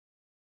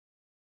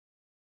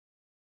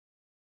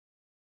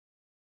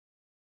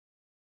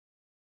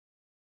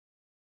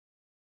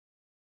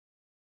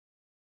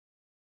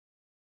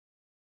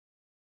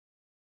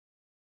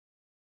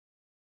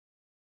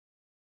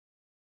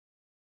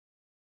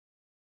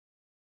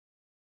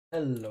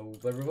Hello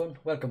everyone,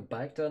 welcome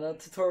back to another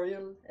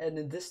tutorial, and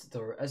in this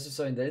tutorial, as you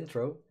saw in the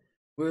intro,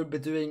 we will be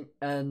doing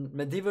an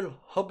medieval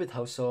hobbit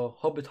house or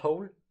hobbit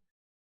hole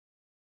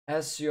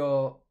as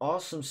your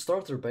awesome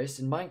starter base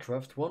in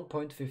Minecraft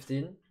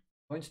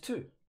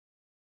 1.15.2.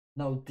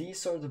 Now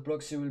these are the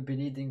blocks you will be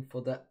needing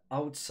for the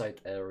outside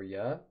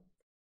area.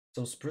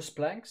 Some spruce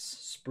planks,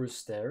 spruce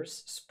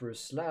stairs, spruce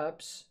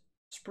slabs,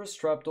 spruce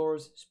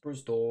trapdoors,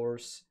 spruce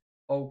doors,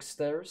 oak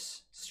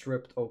stairs,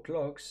 stripped oak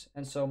logs,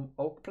 and some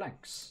oak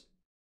planks.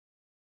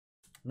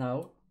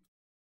 Now,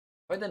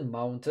 find a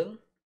mountain.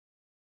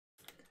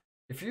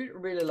 If you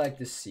really like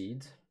the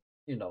seed,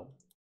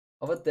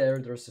 over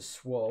there's a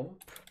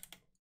swamp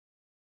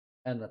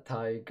and a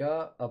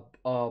taiga, a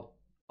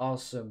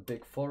awesome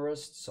big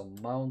forest, some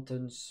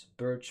mountains,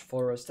 birch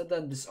forest, and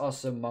then this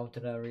awesome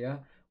mountain area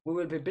we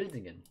will be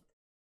building in.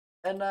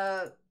 And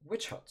a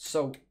witch hut.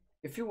 So,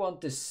 if you want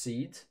this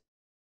seed,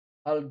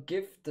 I'll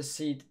give the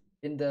seed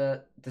in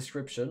the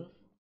description,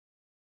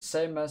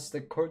 same as the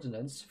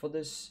coordinates for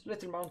this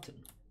little mountain.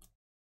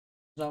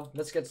 Now,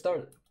 let's get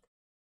started.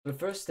 The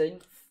first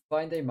thing,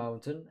 find a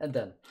mountain and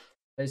then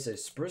place a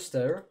spruce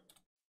stair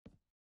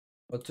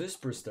or two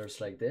spruce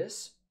stairs like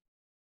this.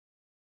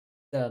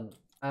 Then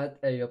add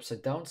a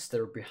upside down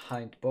stair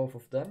behind both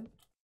of them.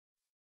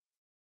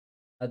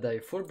 Add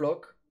a full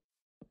block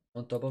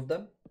on top of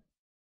them.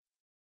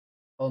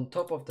 On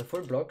top of the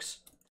full blocks,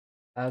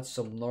 add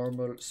some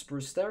normal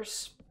spruce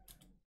stairs.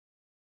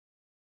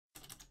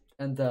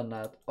 And then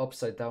add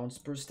upside down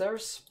spruce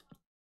stairs.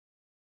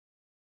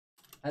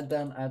 And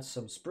then add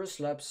some spruce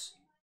slabs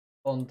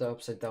on the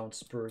upside down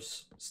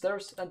spruce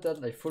stairs, and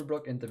then a full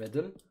block in the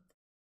middle.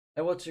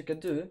 And what you can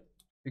do,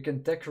 you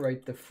can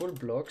decorate the full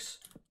blocks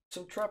with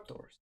some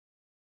trapdoors.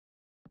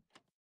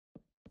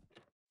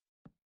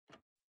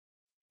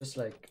 Just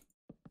like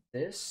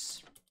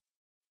this.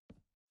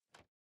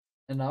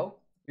 And now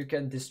you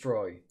can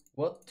destroy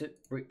 1, 2,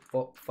 3,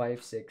 4,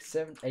 5, 6,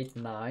 7, 8,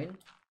 9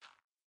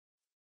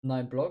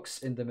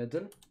 blocks in the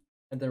middle,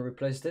 and then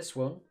replace this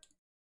one,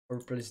 or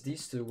replace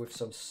these two with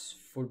some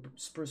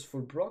spruce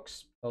full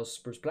blocks or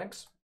spruce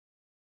planks,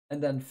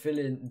 and then fill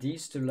in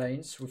these two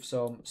lanes with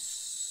some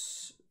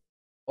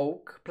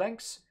oak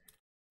planks,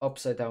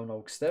 upside down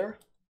oak stair,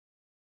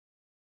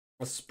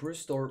 a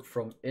spruce door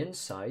from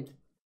inside,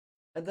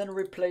 and then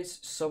replace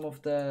some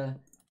of the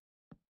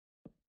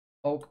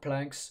oak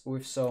planks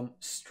with some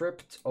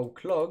stripped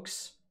oak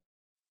logs.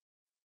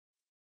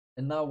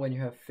 And now when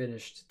you have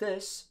finished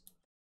this,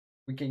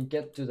 we can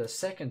get to the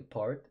second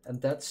part,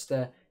 and that's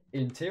the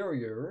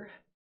interior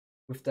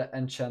with the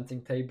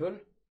enchanting table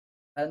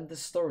and the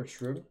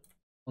storage room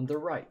on the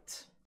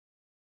right.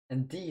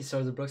 And these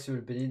are the blocks you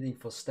will be needing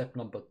for step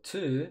number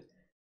 2,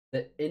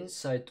 the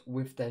inside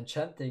with the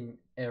enchanting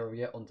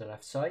area on the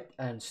left side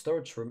and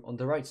storage room on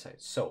the right side.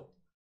 So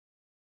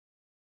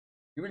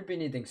you will be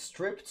needing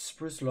stripped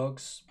spruce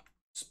logs,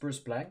 spruce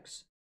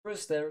planks,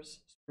 spruce stairs,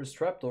 spruce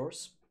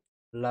trapdoors,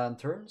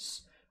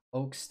 lanterns,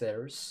 oak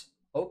stairs,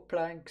 oak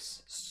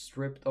planks,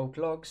 stripped oak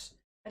logs,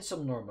 and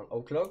some normal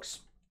oak logs.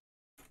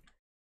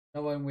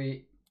 Now when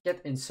we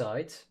get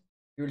inside,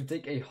 you will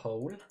dig a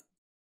hole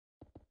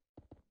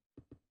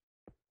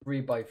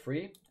 3 by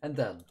 3, and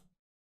then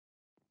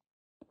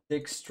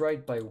dig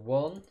straight by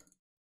 1,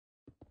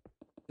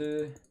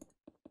 2,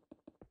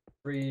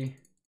 3,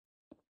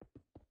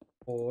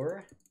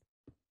 4,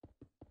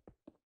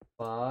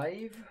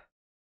 5.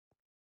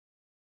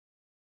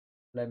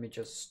 Let me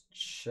just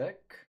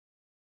check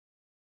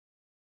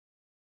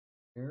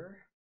here.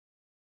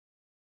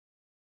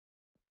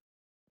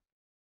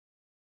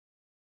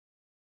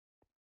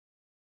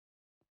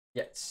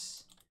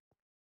 Yes.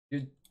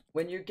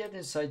 When you get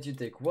inside, you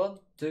dig 1,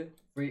 2,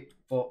 3,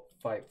 4,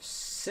 5,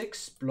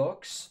 6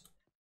 blocks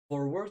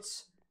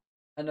forwards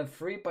and a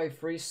 3 by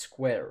 3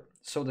 square.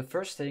 So the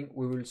first thing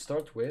we will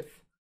start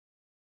with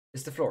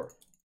is the floor.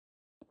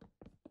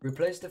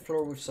 Replace the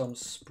floor with some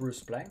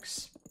spruce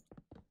planks,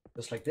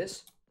 just like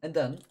this, and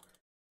then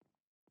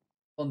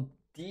on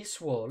these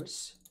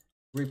walls,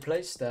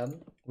 replace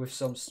them with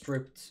some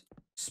stripped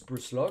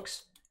spruce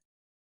logs,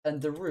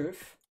 and the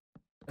roof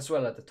as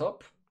well at the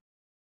top.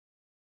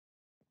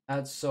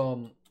 Add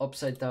some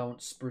upside down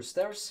spruce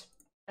stairs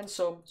and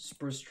some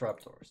spruce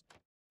trapdoors,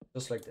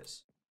 just like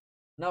this.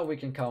 Now we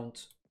can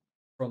count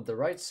from the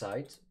right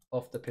side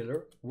of the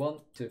pillar 1,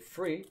 2,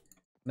 3,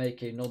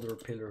 make another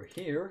pillar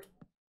here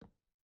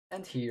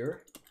and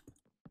here,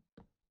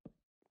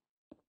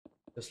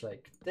 just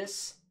like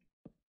this.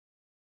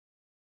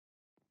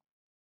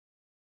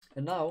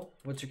 And now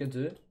what you can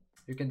do,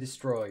 you can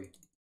destroy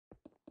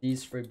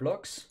these 3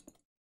 blocks,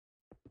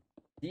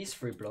 these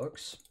 3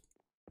 blocks,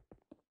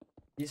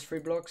 these 3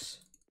 blocks,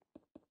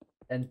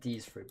 and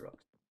these 3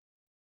 blocks.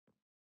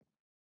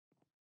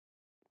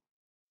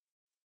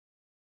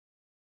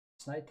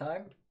 It's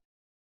nighttime.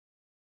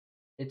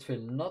 It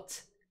will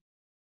not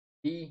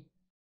be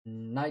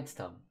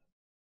nighttime.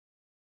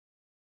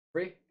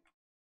 3,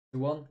 2,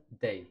 1,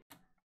 day.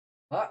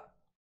 Ah,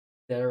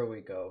 there we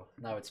go.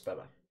 Now it's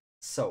better.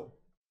 So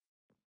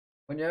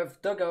When you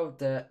have dug out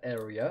the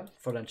area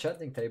for the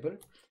enchanting table,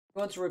 you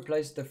want to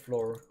replace the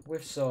floor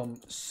with some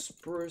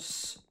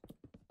spruce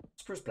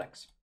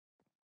planks.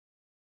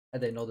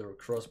 Add another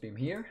crossbeam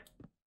here.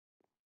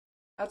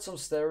 Add some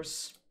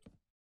stairs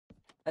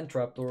and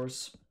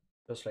trapdoors,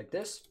 just like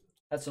this.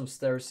 Add some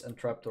stairs and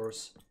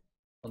trapdoors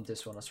on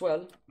this one as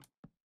well.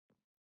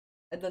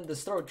 And then the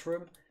storage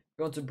room,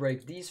 you want to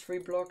break these 3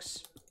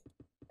 blocks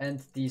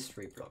and these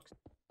 3 blocks.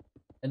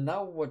 And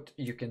now what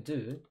you can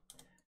do,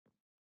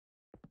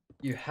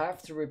 you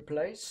have to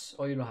replace,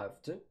 or you don't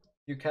have to,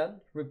 you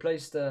can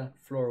replace the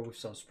floor with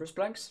some spruce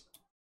planks.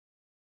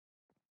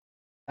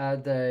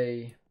 Add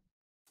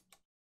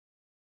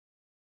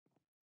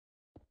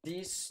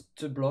these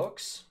 2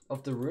 blocks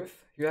of the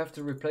roof, you have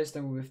to replace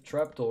them with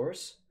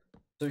trapdoors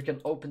so you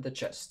can open the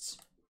chests.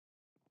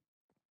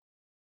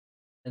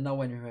 And now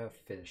when you have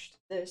finished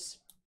this,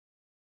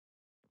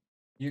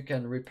 you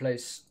can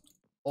replace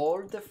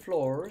all the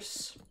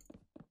floors,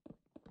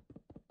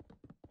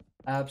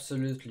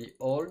 absolutely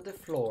all the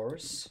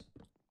floors,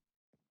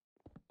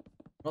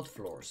 not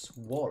floors,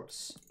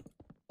 walls,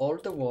 all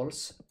the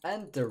walls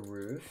and the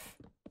roof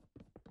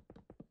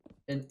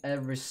in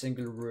every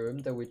single room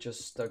that we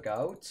just dug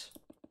out.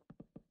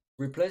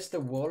 Replace the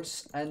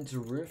walls and the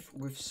roof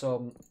with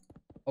some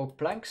oak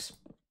planks.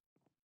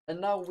 And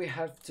now we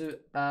have to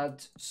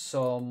add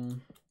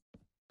some,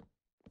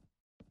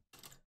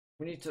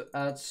 we need to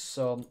add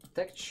some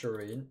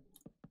texturing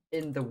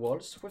in the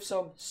walls with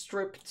some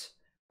stripped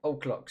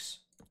oak logs.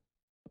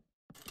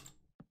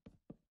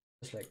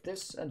 Just like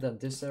this, and then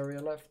this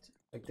area left,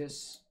 like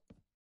this.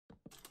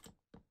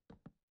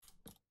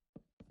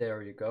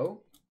 There you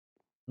go.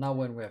 Now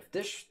when we have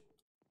this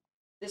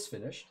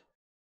finished,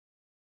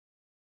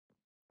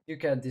 you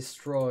can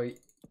destroy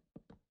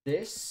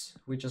this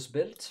we just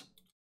built.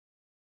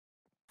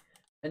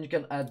 And you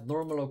can add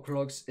normal oak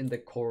logs in the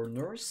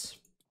corners.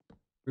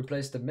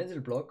 Replace the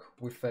middle block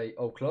with a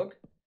oak log.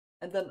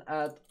 And then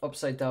add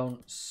upside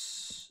down,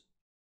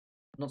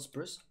 not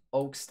spruce,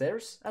 oak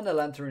stairs and a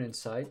lantern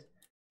inside.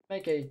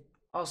 Make a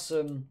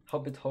awesome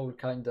Hobbit hole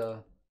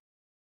kinda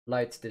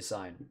light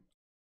design.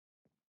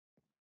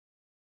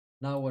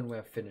 Now when we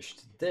have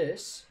finished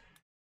this,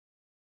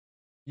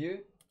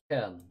 you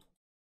can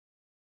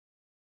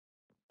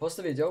pause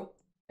the video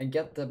and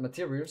get the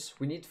materials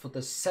we need for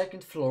the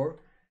 2nd floor.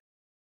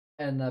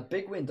 And a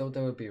big window that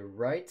will be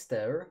right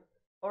there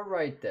or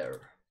right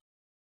there.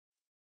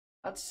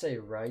 I'd say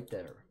right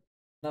there.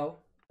 Now,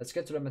 let's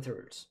get to the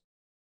materials.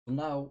 So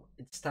now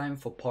it's time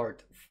for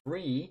part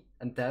 3,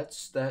 and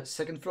that's the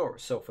 2nd floor.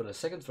 So for the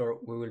 2nd floor,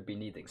 we will be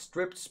needing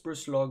stripped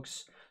spruce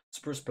logs,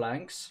 spruce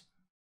planks,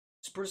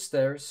 spruce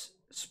stairs,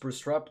 spruce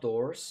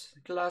trapdoors,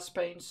 glass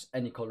panes,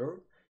 any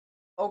color,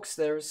 oak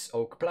stairs,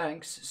 oak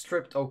planks,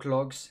 stripped oak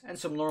logs, and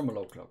some normal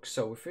oak logs.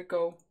 So if we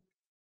go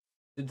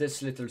to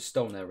this little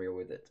stone area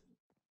with it,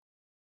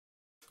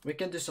 we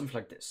can do something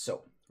like this.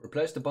 So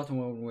replace the bottom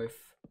one with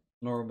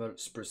normal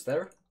spruce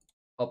stair,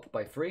 up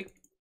by 3,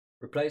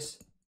 replace,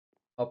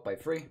 up by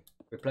 3,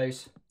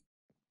 replace,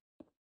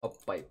 up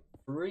by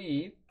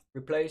 3,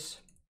 replace,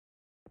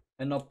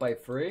 and up by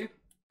 3.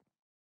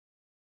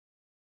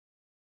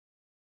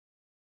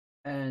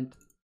 And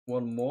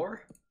one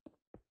more.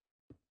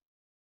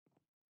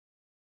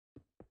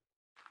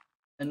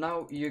 And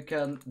now you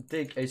can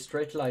dig a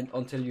straight line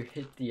until you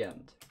hit the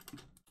end.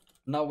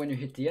 Now when you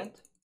hit the end,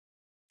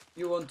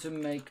 you want to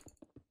make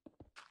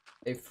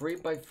a 3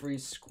 by 3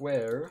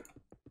 square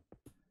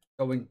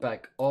going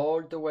back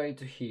all the way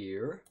to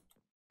here.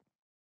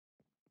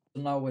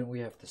 So now when we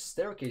have the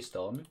staircase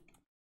done,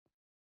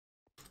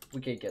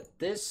 we can get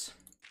this,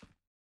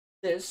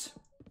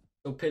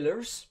 so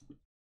pillars,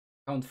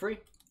 count 3,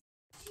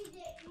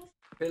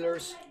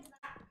 pillars,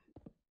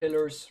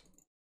 pillars,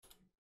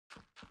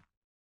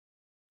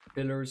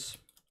 pillars,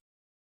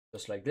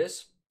 just like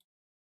this.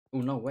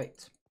 Oh no,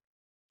 wait.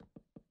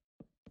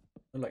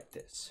 Like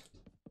this.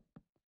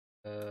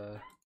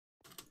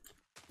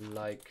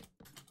 Like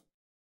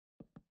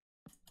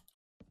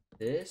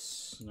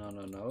this.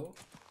 No.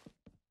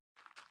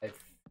 I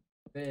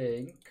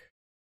think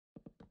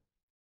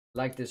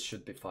like this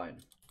should be fine.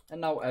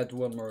 And now add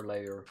one more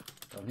layer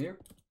down here.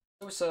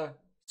 There's a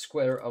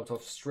square out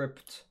of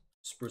stripped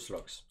spruce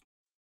logs.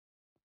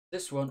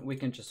 This one we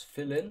can just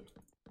fill in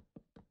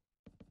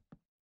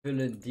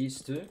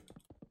these 2,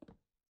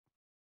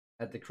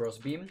 add the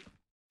crossbeam,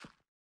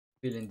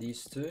 fill in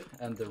these 2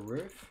 and the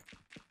roof,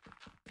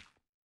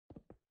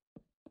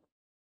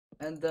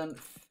 and then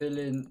fill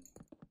in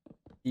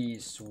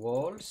these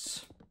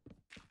walls,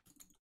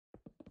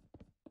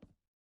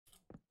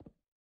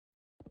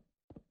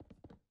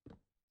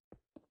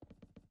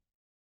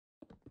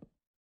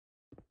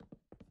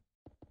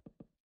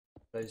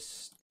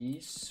 replace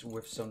these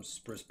with some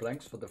spruce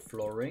planks for the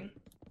flooring,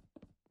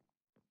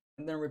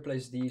 and then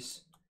replace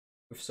these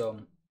with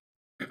some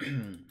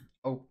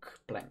oak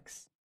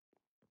planks.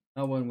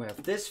 Now when we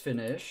have this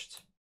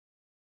finished,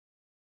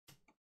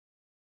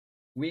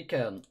 we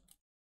can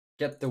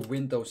get the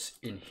windows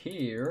in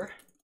here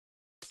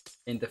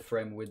in the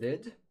frame we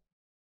did,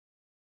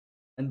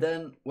 And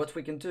then what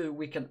we can do,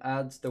 we can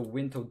add the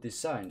window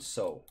design.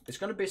 So it's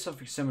going to be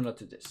something similar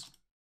to this.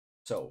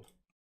 So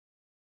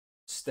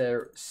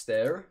stair,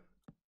 stair,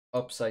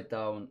 upside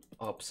down,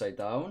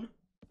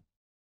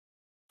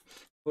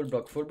 full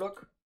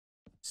block,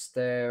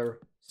 stair,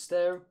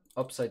 stair,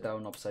 upside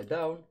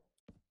down,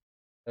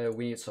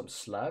 we need some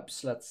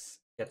slabs. Let's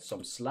get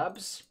some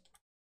slabs,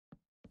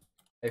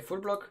 a full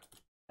block,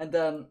 and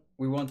then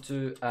we want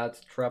to add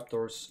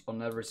trapdoors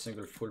on every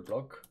single full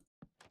block.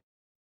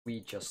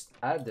 We just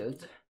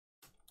added,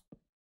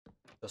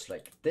 just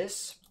like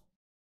this.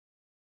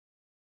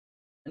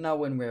 And now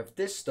when we have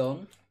this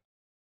done,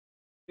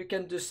 you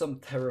can do some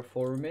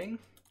terraforming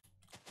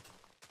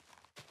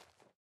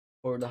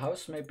for the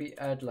house. Maybe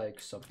add like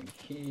something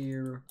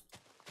here,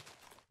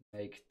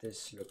 make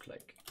this look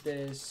like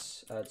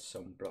this, add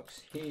some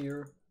blocks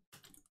here.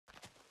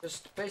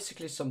 Just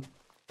basically some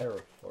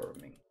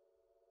terraforming.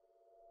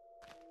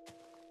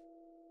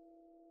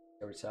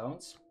 There it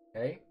sounds.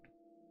 Okay.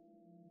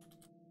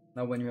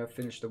 Now when you have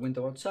finished the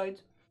window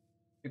outside,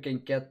 you can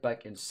get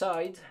back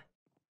inside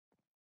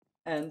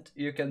and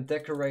you can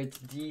decorate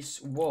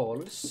these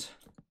walls.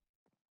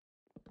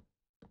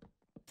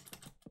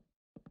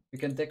 You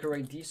can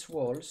decorate these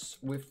walls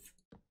with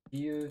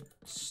few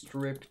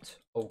stripped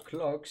oak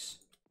logs.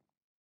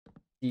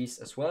 These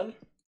as well.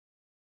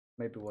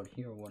 Maybe one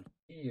here, one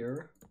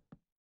here.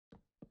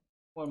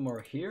 One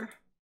more here.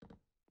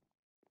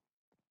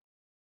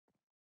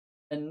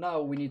 And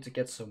now we need to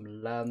get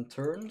some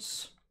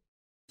lanterns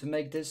to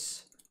make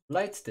this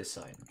light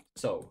design.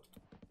 So,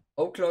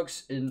 oak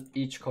logs in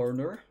each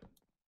corner.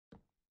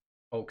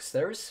 Oak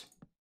stairs.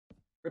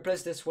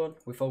 Replace this one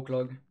with oak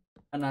log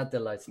and add the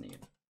lightning in.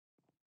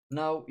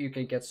 Now you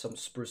can get some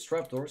spruce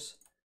trapdoors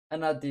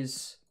and add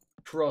this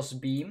cross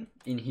beam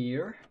in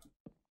here,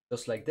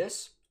 just like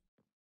this.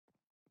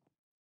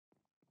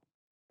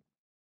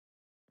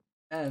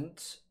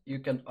 And you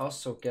can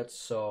also get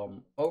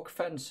some oak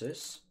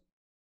fences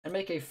and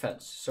make a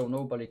fence so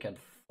nobody can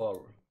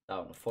fall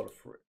down or fall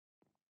through it.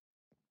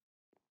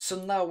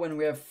 So now when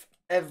we have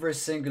every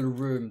single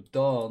room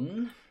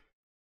done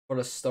for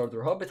the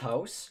starter Hobbit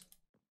house,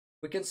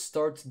 we can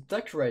start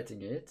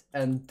decorating it,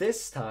 and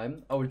this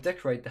time I will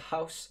decorate the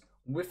house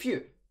with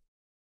you.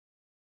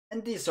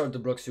 And these are the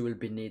blocks you will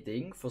be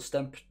needing for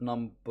step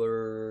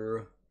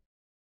number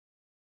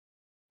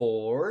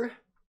 4.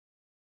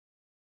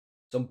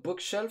 Some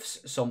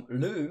bookshelves, some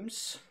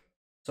looms,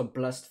 some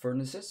blast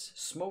furnaces,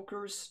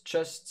 smokers,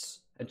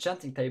 chests,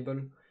 enchanting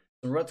table,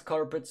 some red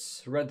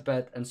carpets, red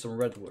bed, and some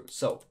red wool.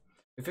 So,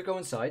 if we go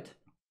inside,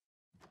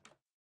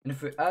 and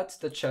if we add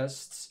the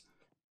chests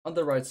on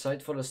the right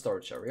side for the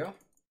storage area.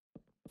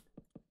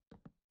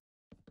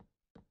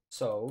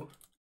 So,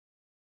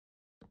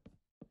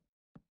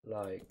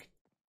 like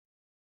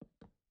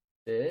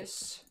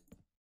this.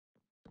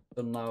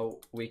 So now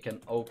we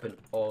can open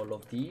all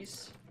of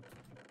these.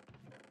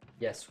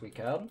 Yes, we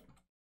can.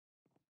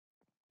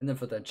 And then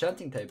for the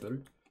enchanting table,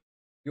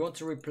 you want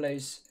to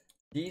replace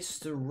these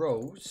 2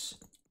 rows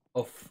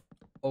of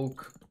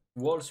oak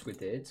walls we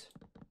did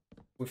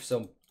with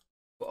some,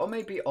 or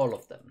maybe all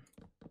of them.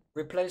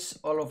 Replace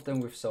all of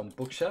them with some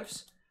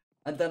bookshelves,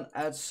 and then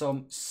add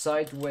some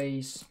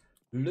sideways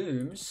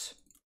looms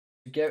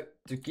to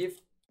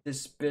give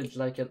this build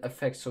like an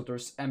effect so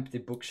there's empty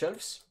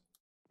bookshelves.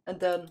 And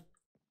then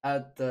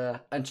add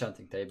the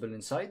enchanting table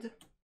inside.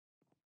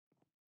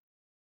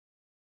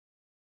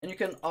 And you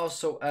can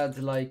also add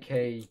like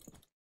a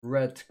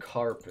red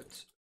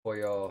carpet for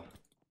your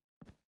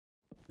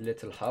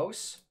little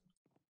house.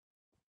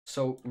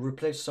 So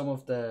replace some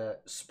of the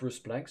spruce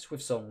planks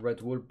with some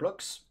red wool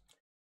blocks.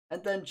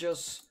 And then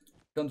just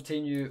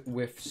continue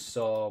with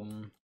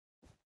some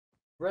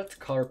red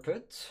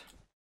carpet.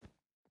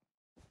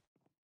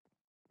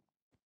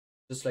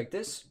 Just like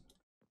this.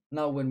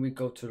 Now when we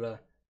go to the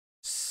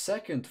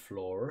second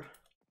floor,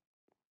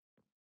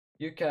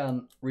 you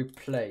can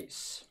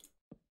replace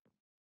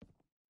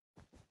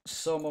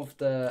some of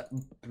the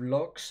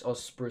blocks or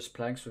spruce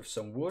planks with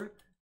some wool.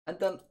 And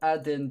then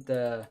add in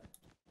the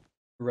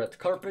red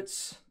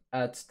carpets,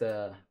 add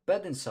the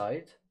bed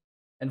inside.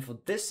 And for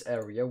this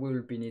area, we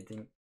will be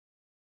needing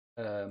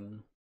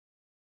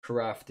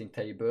crafting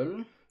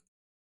table,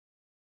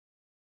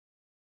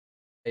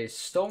 a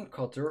stone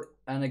cutter,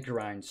 and a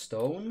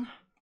grindstone.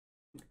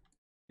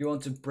 You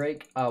want to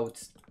break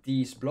out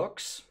these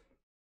blocks.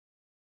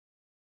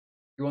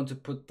 You want to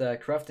put the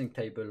crafting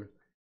table,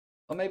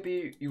 or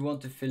maybe you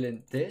want to fill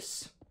in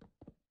this,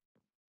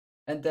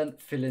 and then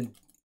fill in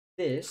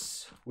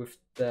this with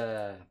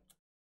the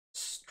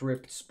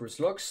stripped spruce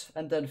logs,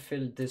 and then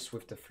fill this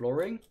with the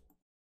flooring.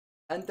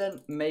 And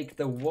then make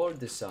the wall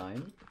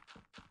design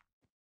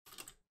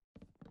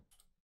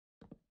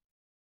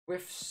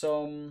with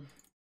some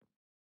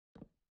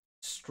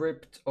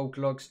stripped oak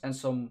logs and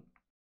some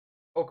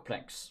oak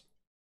planks.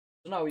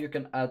 So now you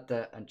can add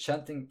the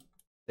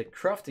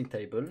crafting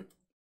table,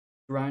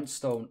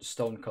 grindstone,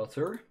 stone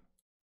cutter.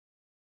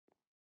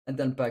 And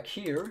then back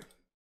here,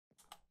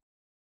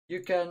 you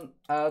can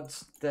add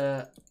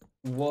the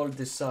wall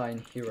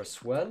design here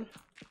as well.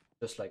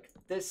 just like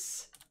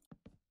this.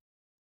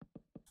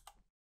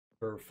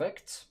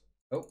 Perfect.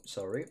 Oh,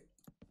 sorry.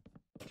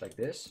 Like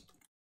this.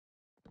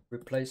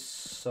 Replace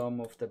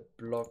some of the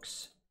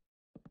blocks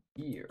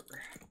here,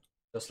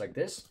 just like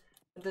this.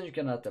 And then you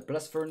can add the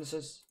blast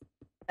furnaces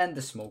and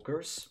the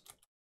smokers.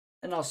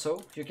 And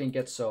also, you can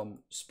get some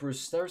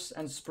spruce stairs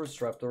and spruce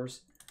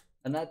trapdoors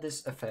and add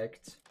this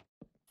effect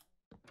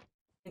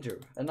into.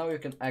 And now you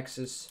can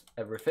access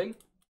everything.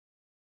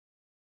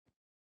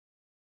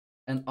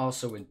 And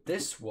also in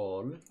this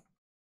wall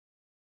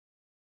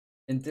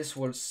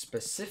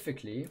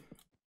specifically,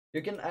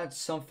 you can add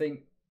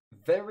something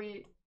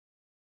very,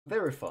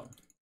 very fun.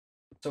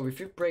 So if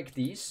you break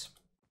these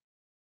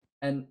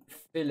and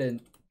fill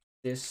in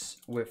this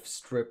with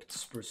stripped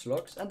spruce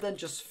logs, and then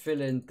just fill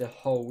in the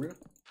whole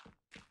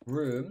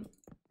room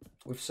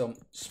with some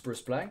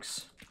spruce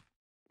planks,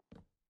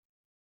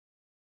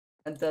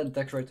 and then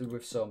decorate it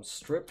with some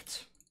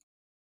stripped.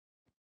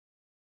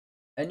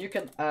 And you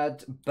can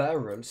add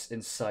barrels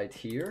inside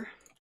here.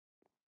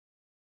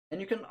 And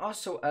you can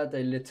also add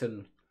a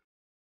little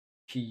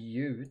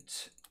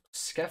cute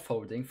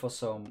scaffolding for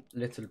some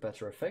little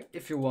better effect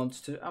if you want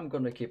to. I'm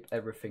gonna keep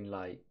everything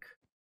like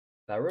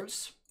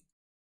barrels.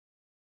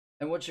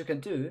 And what you can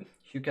do,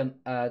 you can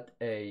add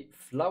a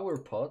flower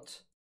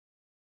pot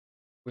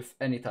with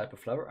any type of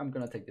flower. I'm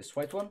gonna take this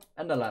white one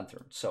and a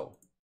lantern. So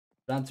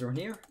lantern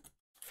here,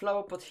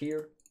 flower pot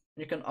here. And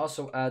you can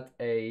also add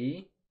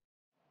a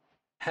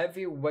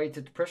heavy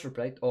weighted pressure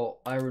plate or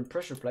iron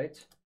pressure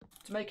plate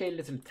to make a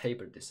little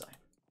table design.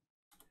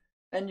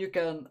 And you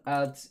can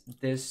add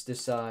this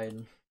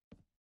design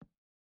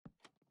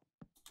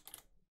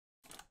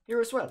here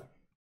as well.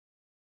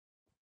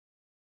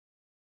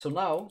 So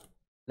now,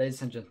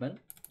 ladies and gentlemen,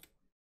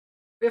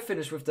 we are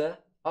finished with the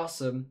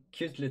awesome,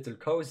 cute little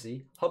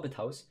cozy Hobbit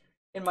house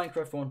in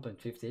Minecraft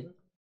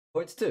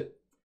 1.15.2. So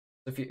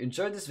if you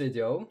enjoyed this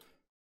video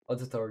or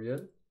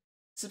tutorial,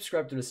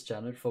 subscribe to this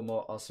channel for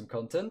more awesome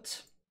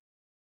content.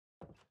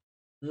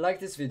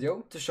 Like this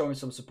video to show me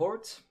some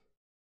support.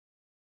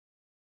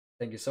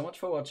 Thank you so much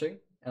for watching,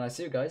 and I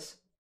see you guys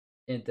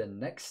in the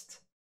next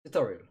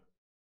tutorial.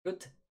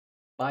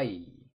 Goodbye.